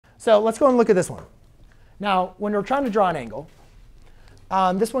So let's go and look at this one. Now, when we're trying to draw an angle,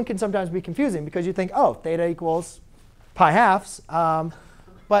 this one can sometimes be confusing because you think, oh, theta equals pi halves.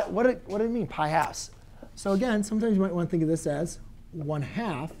 But what do you mean pi halves? So again, sometimes you might want to think of this as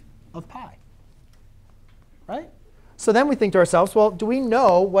 1/2 of pi. Right? So then we think to ourselves, well, do we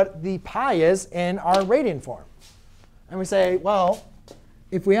know what the pi is in our radian form? And we say, well,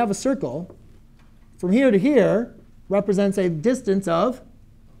 if we have a circle, from here to here represents a distance of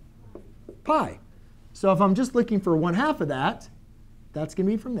pi. So if I'm just looking for 1/2 of that, that's going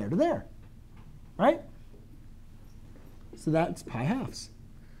to be from there to there. Right? So that's pi halves.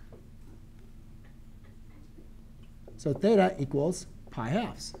 So theta equals pi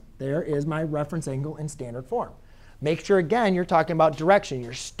halves. There is my reference angle in standard form. Make sure, again, you're talking about direction.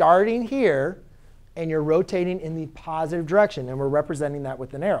 You're starting here, and you're rotating in the positive direction. And we're representing that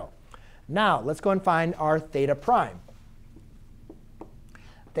with an arrow. Now, let's go and find our theta prime.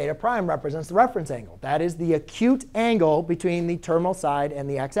 Theta prime represents the reference angle. That is the acute angle between the terminal side and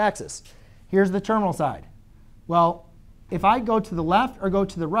the x-axis. Here's the terminal side. Well, if I go to the left or go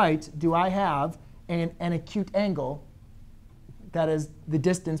to the right, do I have an acute angle that is the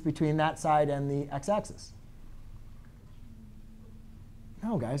distance between that side and the x-axis?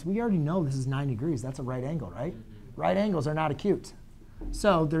 No, guys. We already know this is 90 degrees. That's a right angle, right? Right angles are not acute.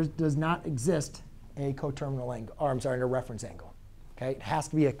 So there does not exist a coterminal angle, or I'm sorry, a reference angle. Okay? It has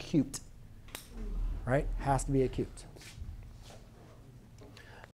to be acute. Right? It has to be acute.